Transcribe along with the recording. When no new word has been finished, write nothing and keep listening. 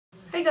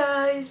Hi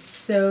guys!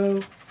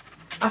 So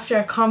after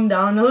I calmed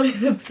down a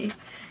little bit,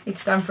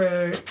 it's time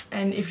for,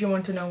 and if you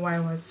want to know why I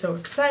was so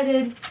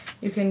excited,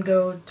 you can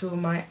go to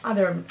my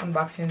other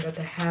unboxing that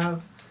I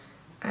have.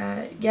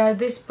 Yeah,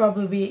 this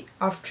probably be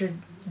after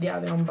the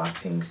other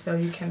unboxing, so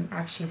you can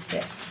actually see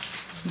it.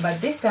 But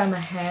this time I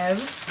have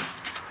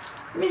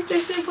Mr.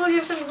 Simple A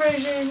Yesung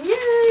version.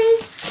 Yay!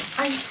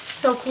 I'm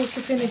so close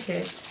to finish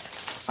it.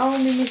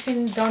 Only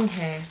missing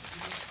Donghae.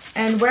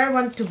 And where I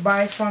want to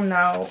buy it from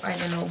now, I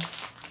don't know.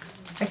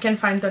 I can't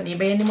find it on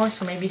eBay anymore,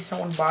 so maybe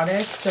someone bought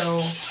it.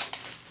 So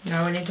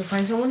now I need to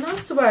find someone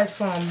else to buy it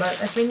from. But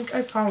I think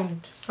I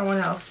found someone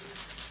else.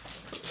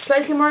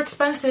 Slightly more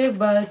expensive,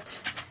 but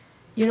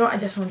you know, I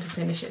just want to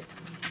finish it.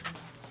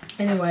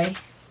 Anyway,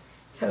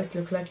 that's how it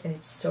looks like, and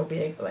it's so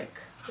big. Like,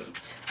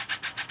 wait.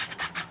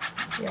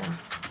 Yeah,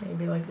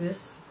 maybe like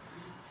this.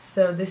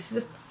 So this is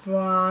the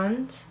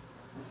front.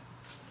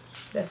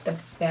 That's the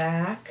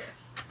back.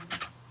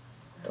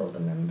 All the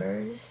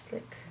members,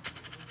 like,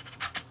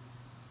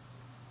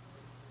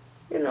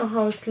 you know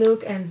how it's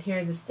look. And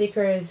here the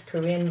sticker is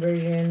Korean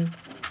version.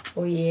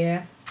 Oh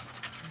yeah,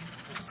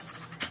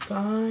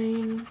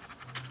 spine.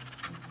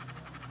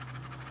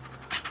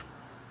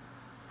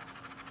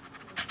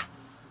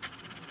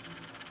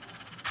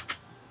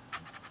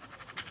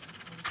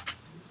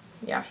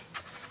 Yeah,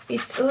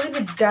 it's a little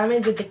bit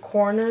damaged at the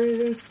corners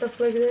and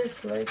stuff like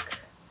this, like,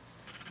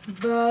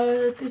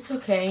 but it's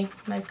okay.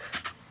 Like,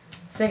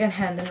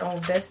 secondhand and all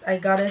of this. I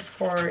got it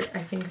for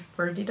I think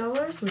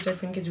 $30, which I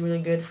think is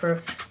really good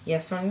for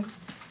Yesung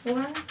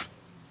one.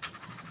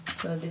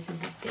 So this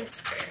is a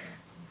disc.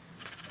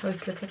 So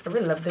it's look like, I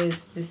really love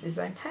this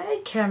design.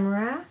 Hi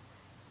camera.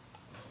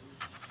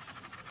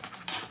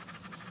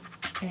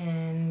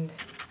 And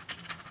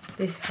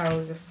this is how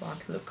the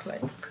front look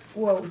like.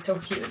 Whoa, it's so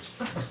huge.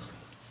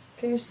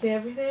 Can you see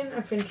everything?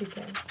 I think you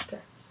can.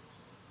 Okay.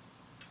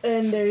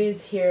 And there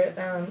is here,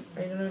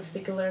 I don't know if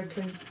the color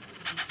can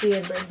see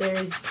it, but there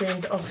is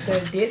print of the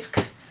disc,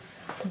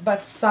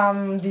 but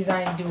some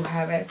design do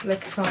have it,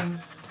 like some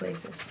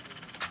places.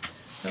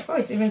 So, oh,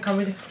 it's even come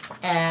with an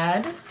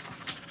ad,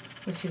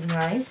 which is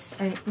nice.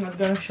 I'm not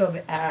gonna show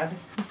the ad.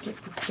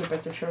 It's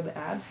stupid to show the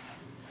ad.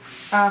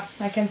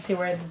 I can see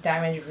where the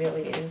damage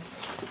really is.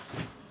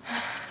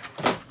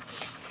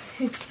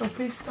 It's so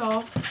pissed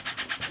off.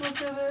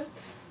 Look at it.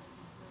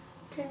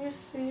 Can you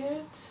see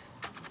it?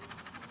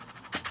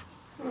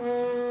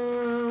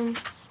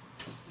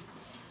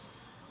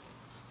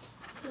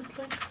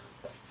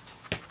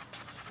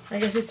 I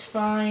guess it's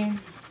fine.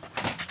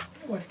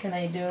 What can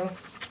I do?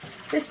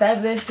 Just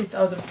have this, it's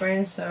out of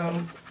frame,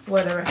 so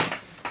whatever.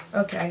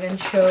 Okay, I'm gonna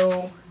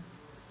show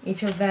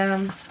each of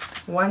them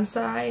one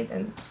side,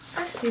 and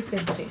you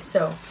can see.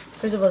 So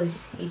first of all,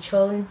 each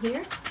hole in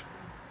here.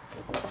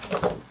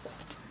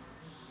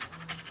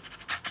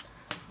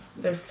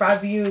 The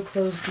front view,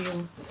 close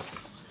view,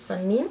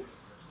 sunmin.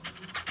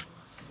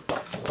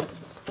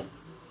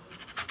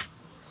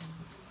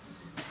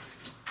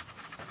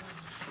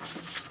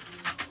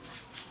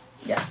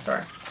 Yeah,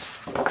 sorry.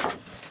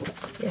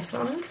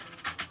 Yesung.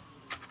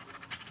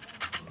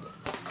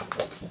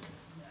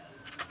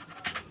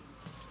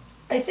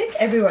 I think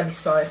everybody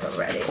saw it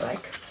already.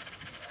 Like,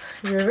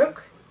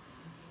 look,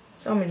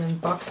 so many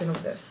unboxing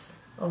of this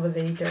over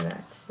the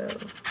internet. So,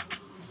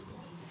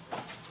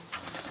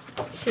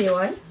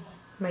 Shiwon,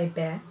 my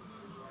bear.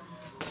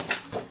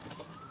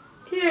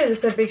 Here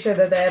is a picture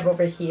that I have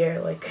over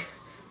here. Like.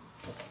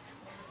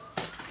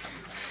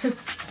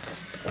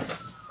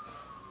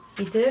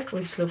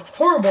 Which look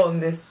horrible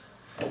in this.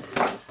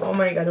 Oh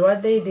my god,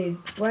 what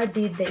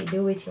did they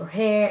do with your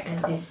hair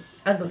and this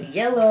ugly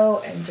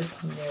yellow, and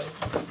just no.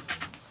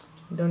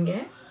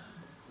 Donghae?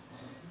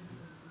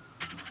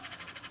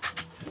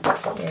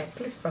 Yeah,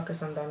 please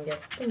focus on Donghae.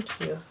 Thank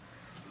you.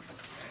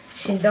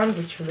 Shindong,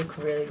 which look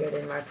really good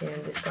in my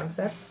opinion, this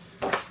concept.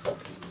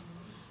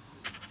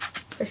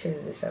 Especially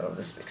this side of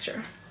this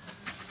picture.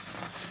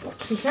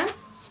 Kiha?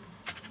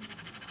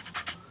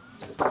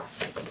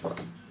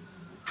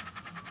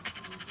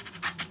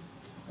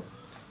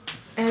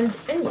 And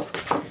Enyi.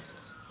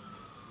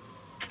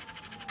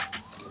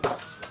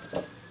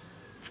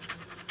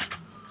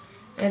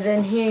 And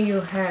then here you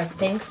have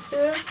thanks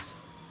to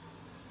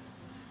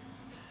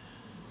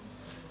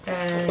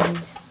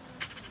and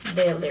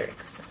the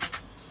lyrics.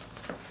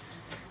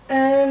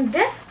 And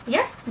then,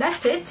 yeah,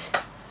 that's it.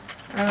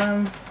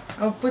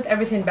 I'll put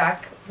everything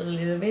back a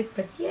little bit,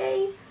 but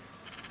yay,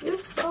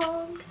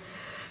 Yesung.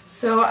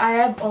 So I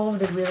have all of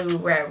the really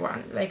rare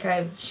ones. Like I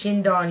have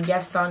Shindong,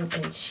 Yesung,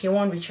 and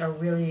Shiwon, which are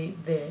really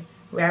the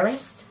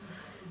rarest.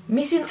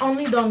 Missing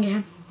only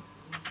Donghae,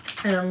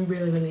 and I'm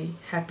really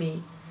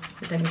happy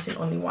that I'm missing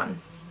only one.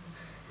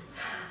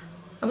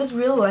 I was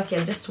really lucky.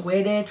 I just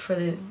waited for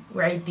the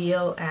right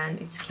deal,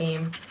 and it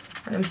came,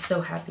 and I'm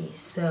so happy.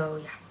 So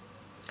yeah,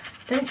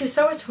 thank you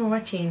so much for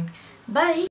watching. Bye.